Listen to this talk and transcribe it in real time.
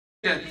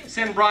to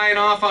send Brian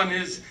off on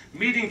his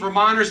meeting for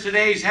monitors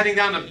today. He's heading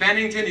down to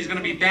Bennington. He's going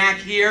to be back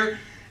here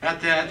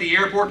at the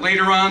airport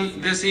later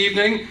on this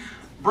evening.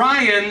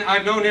 Brian,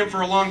 I've known him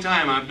for a long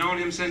time. I've known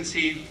him since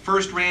he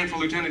first ran for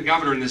lieutenant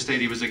governor in this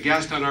state. He was a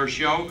guest on our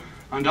show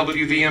on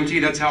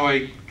WVMT. That's how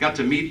I got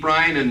to meet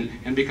Brian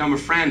and become a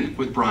friend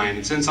with Brian.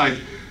 And since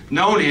I've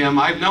known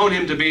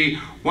him to be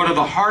one of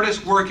the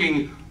hardest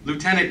working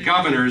lieutenant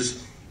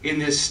governors in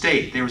this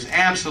state. There was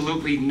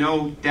absolutely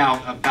no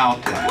doubt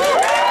about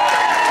that.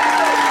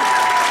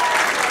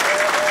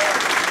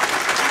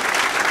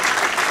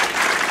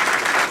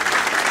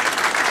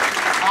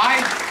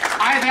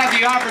 I've had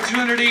the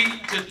opportunity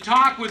to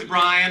talk with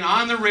Brian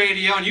on the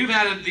radio, and you've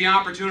had the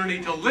opportunity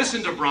to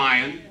listen to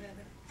Brian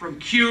from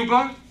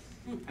Cuba,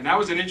 and that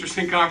was an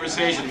interesting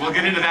conversation. We'll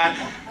get into that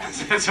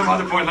at some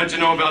other point, let you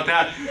know about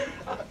that.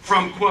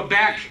 From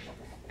Quebec,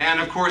 and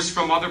of course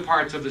from other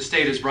parts of the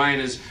state, as Brian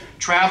is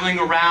traveling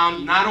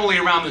around, not only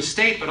around the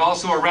state, but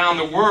also around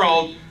the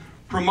world,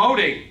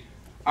 promoting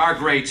our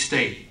great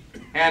state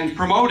and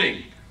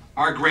promoting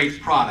our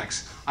great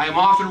products. I am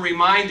often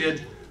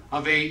reminded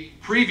of a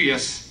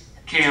previous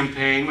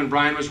campaign when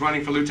Brian was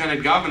running for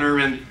lieutenant governor,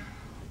 and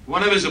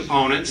one of his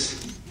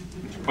opponents,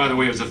 by the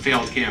way, it was a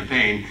failed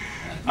campaign,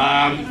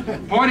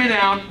 pointed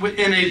out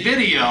in a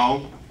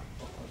video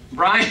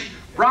Brian's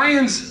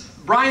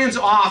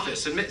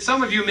office, and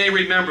some of you may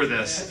remember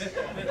this.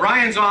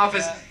 Brian's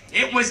office,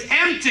 it was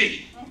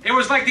empty. It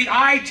was like the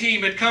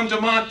I-team had come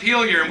to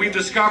Montpelier, and we've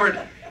discovered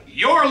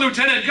your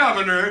lieutenant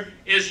governor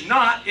is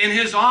not in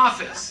his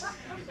office.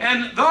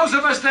 And those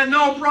of us that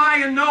know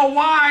Brian know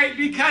why,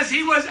 because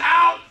he was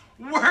out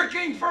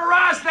working for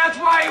us. That's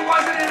why he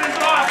wasn't in his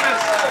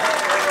office.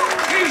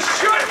 He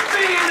shouldn't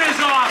be in his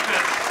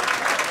office.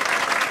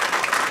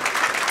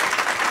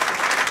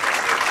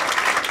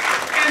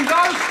 And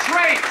those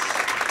traits,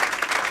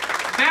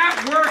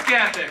 that work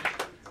ethic,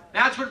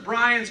 that's what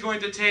Brian's going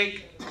to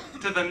take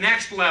to the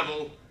next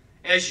level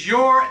as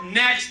your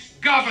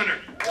next governor.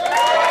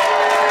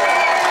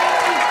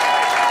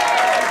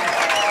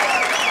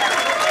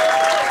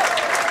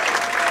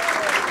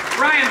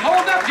 Brian,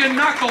 hold up your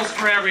knuckles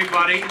for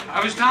everybody.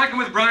 I was talking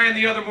with Brian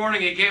the other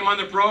morning. He came on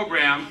the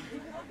program.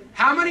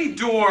 How many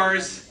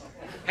doors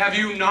have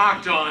you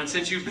knocked on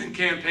since you've been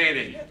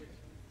campaigning?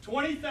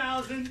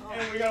 20,000,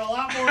 and we got a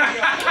lot more to go.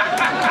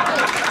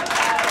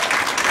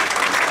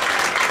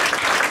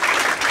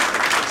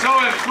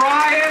 So if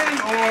Brian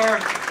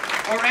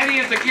or any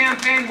of the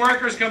campaign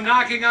workers come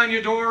knocking on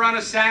your door on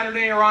a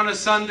Saturday or on a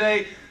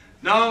Sunday,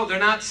 no, they're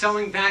not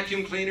selling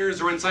vacuum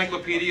cleaners or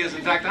encyclopedias.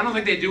 In fact, I don't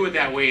think they do it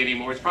that way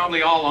anymore. It's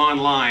probably all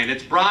online.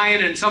 It's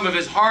Brian and some of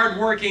his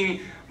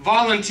hard-working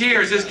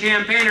volunteers, his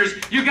campaigners.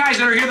 You guys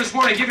that are here this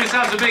morning, give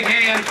yourselves a big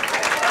hand.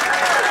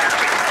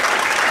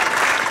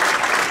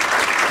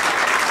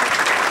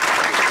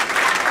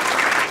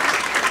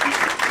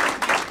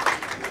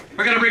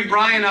 We're going to bring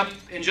Brian up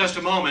in just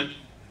a moment,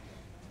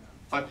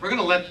 but we're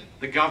going to let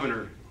the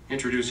governor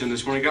introduce him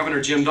this morning, Governor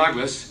Jim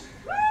Douglas.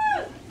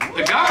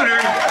 The governor...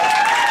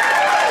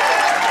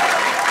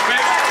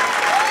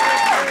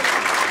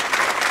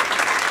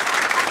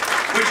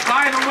 Which,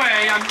 by the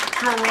way, I'm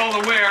sure we're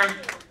all aware,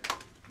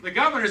 the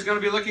governor's going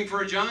to be looking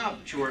for a job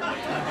shortly.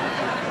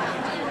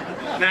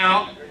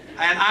 Now,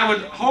 and I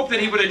would hope that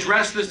he would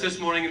address this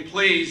morning and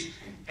please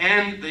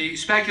end the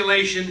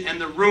speculation and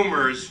the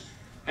rumors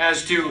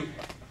as to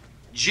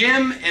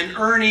Jim and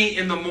Ernie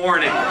in the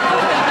morning.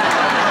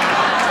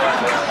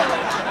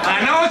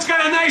 I know it's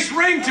got a nice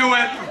ring to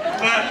it,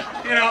 but,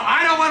 you know,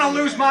 I don't want to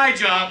lose my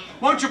job.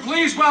 Won't you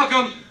please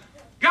welcome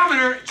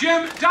Governor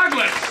Jim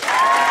Douglas.